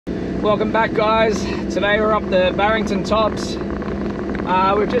Welcome back, guys. Today we're up the Barrington Tops.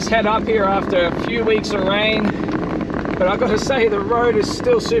 We've just head up here after a few weeks of rain, but I've got to say the road is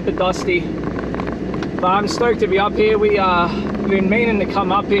still super dusty. But I'm stoked to be up here. We've been meaning to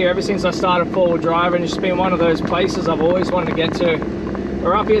come up here ever since I started four-wheel driving. It's been one of those places I've always wanted to get to.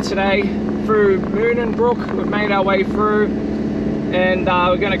 We're up here today through Moon and Brook. We've made our way through, and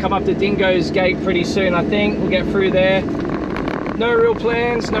we're going to come up to Dingo's Gate pretty soon. I think we'll get through there. No real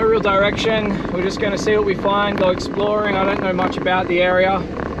plans, no real direction. We're just going to see what we find, go exploring. I don't know much about the area,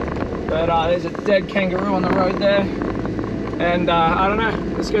 but there's a dead kangaroo on the road there. And I don't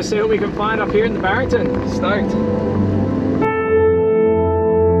know, let's go see what we can find up here in the Barrington. Stoked.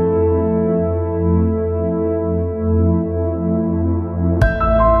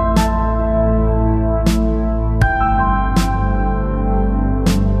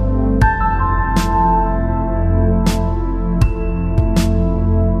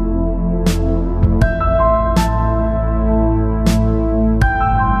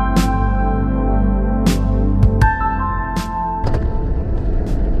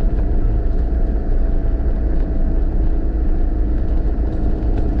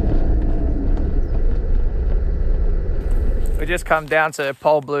 We just come down to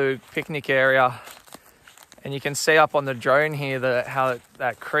Pole Blue picnic area, and you can see up on the drone here how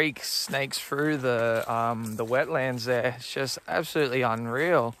that creek snakes through the wetlands there. It's just absolutely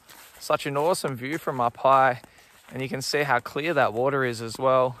unreal. Such an awesome view from up high, and you can see how clear that water is as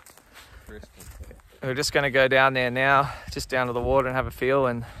well. We're just going to go down there now, just down to the water and have a feel,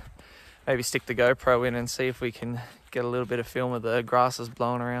 and maybe stick the GoPro in and see if we can get a little bit of film of the grasses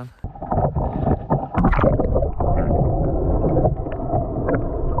blowing around.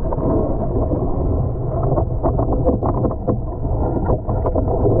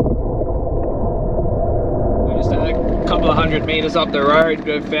 Couple of 100 meters up the road,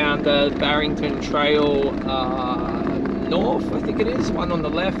 we found the Barrington Trail north, I think it is, one on the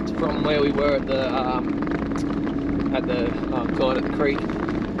left from where we were at the creek.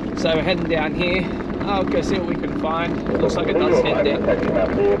 So we're heading down here. I'll go see what we can find. It looks like it does head down.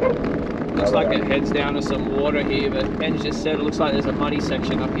 Looks like it heads down to some water here, but Ben just said it looks like there's a muddy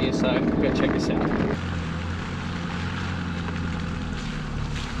section up here, so we'll go check this out.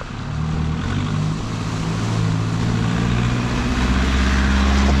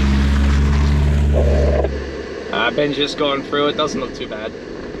 Ben's just gone through it, doesn't look too bad.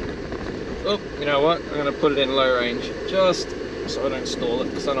 Oh, you know what? I'm going to put it in low range, just so I don't stall it,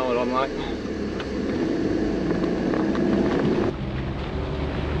 because I know what I'm like.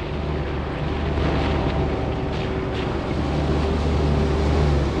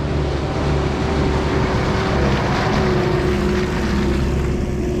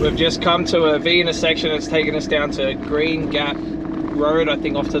 We've just come to a V intersection that's taken us down to Green Gap Road, I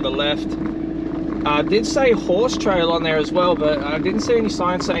think off to the left. Did say horse trail on there as well, but I didn't see any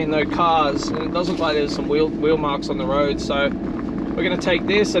signs saying no cars, and it does look like there's some wheel marks on the road. So we're going to take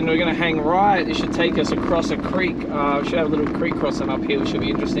this and we're going to hang right. It should take us across a creek. We should have a little creek crossing up here, which should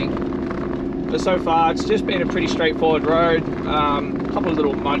be interesting. But so far it's just been a pretty straightforward road. A couple of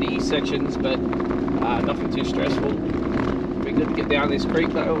little muddy sections, but nothing too stressful. It'll be good to get down this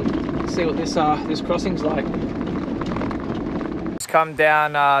creek though and see what this crossing's like. Come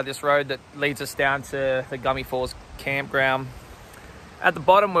down this road that leads us down to the Gummy Falls campground. At the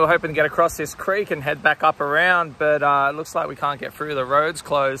bottom we were hoping to get across this creek and head back up around, but it looks like we can't get through, the road's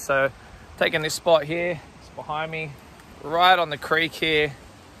closed. So taking this spot here, it's behind me, right on the creek here.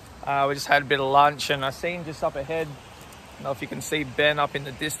 We just had a bit of lunch, and I seen just up ahead, I don't know if you can see Ben up in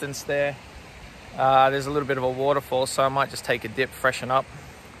the distance there, there's a little bit of a waterfall, so I might just take a dip, freshen up.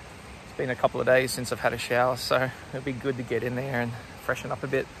 It's been a couple of days since I've had a shower, so it'll be good to get in there and freshen up a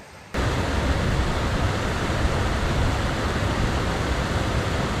bit.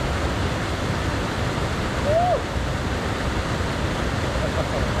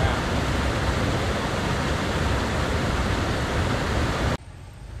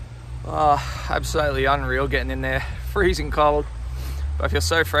 Oh, absolutely unreal getting in there. Freezing cold, but I feel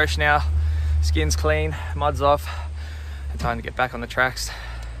so fresh now. Skin's clean, mud's off. Time to get back on the tracks.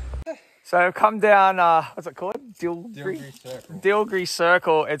 So I've come down, what's it called? Dilgree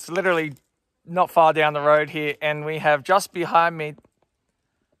Circle. It's literally not far down the road here, and we have just behind me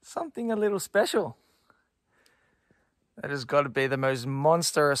something a little special. That has got to be the most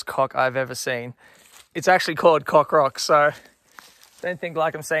monstrous cock I've ever seen. It's actually called Cock Rock, so don't think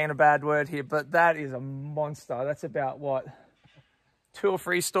like I'm saying a bad word here, but that is a monster. That's about, what, 2 or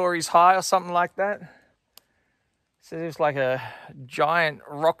 3 stories high or something like that. So there's like a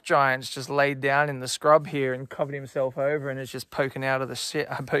rock giant's just laid down in the scrub here and covered himself over, and it's just poking out of the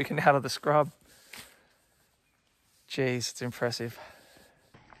scrub. Jeez, it's impressive.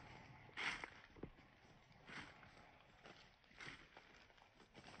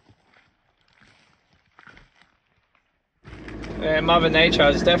 Yeah, Mother Nature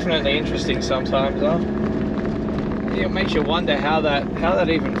is definitely interesting sometimes, huh? It makes you wonder how that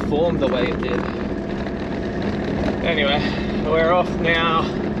even formed the way it did. Anyway, we're off now.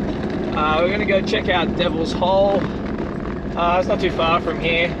 We're gonna go check out Devil's Hole. It's not too far from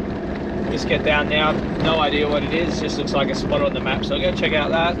here. Just get down now. No idea what it is. Just looks like a spot on the map, so I'll go check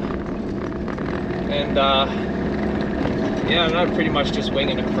out that. And yeah, I know, pretty much just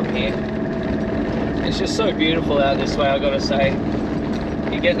winging it from here. It's just so beautiful out this way, I gotta say.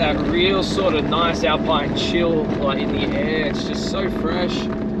 You get that real sort of nice alpine chill, like in the air. It's just so fresh.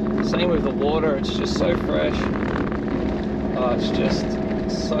 Same with the water. It's just so fresh. Oh, it's just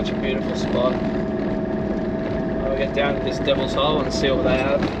such a beautiful spot. I'll get down to this Devil's Hole and see what they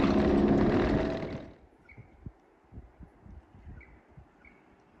have.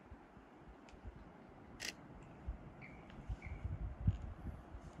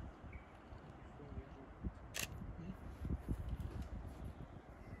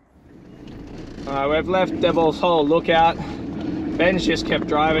 We've left Devil's Hole Lookout. Ben's just kept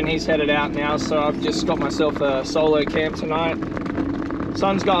driving. He's headed out now, so I've just got myself a solo camp tonight.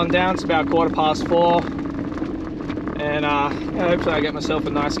 Sun's going down. It's about 4:15, and yeah, hopefully I get myself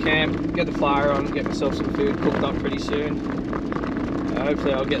a nice camp, get the fire on, get myself some food cooked up pretty soon.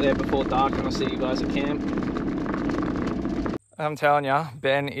 Hopefully I'll get there before dark and I'll see you guys at camp. I'm telling you,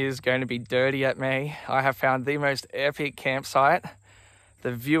 Ben is going to be dirty at me. I have found the most epic campsite.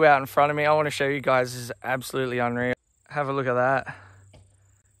 The view out in front of me, I want to show you guys, is absolutely unreal. Have a look at that.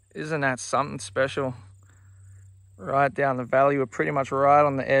 Isn't that something special? Right down the valley, we're pretty much right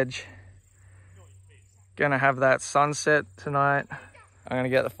on the edge. Gonna have that sunset tonight. I'm gonna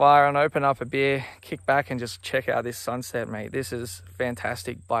get the fire on, open up a beer, kick back and just check out this sunset, mate. This is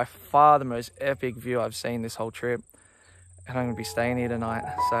fantastic. By far the most epic view I've seen this whole trip. And I'm gonna be staying here tonight.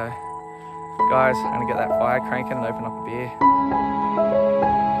 So guys, I'm gonna get that fire cranking and open up a beer.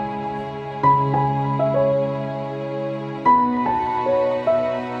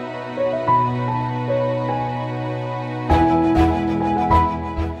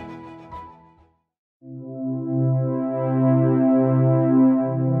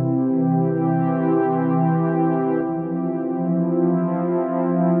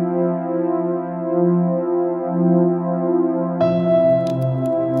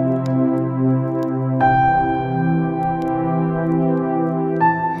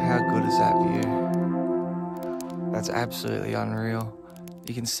 That's absolutely unreal.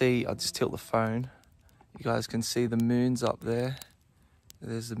 You can see, I'll just tilt the phone. You guys can see the moon's up there.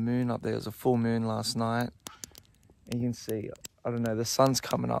 There's the moon up there. It was a full moon last night. And you can see, I don't know, the sun's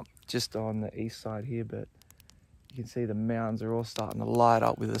coming up just on the east side here, but you can see the mountains are all starting to light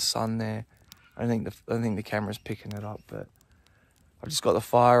up with the sun there. I don't think the camera's picking it up, but I've just got the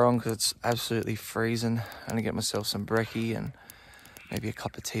fire on because it's absolutely freezing. I'm gonna get myself some brekkie and maybe a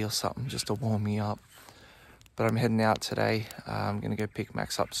cup of tea or something just to warm me up. But I'm heading out today. I'm going to go pick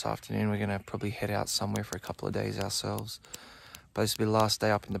Max up this afternoon. We're going to probably head out somewhere for a couple of days ourselves. But this will be the last day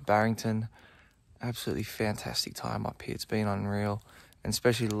up in the Barrington. Absolutely fantastic time up here. It's been unreal. And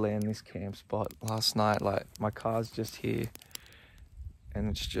especially to land this camp spot last night. Like, my car's just here. And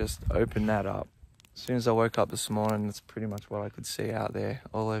it's just opened that up. As soon as I woke up this morning, that's pretty much what I could see out there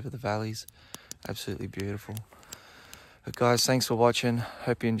all over the valleys. Absolutely beautiful. But guys, thanks for watching.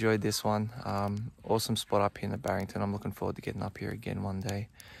 Hope you enjoyed this one. Awesome spot up here in the Barrington. I'm looking forward to getting up here again one day.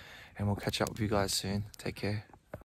 And we'll catch up with you guys soon. Take care.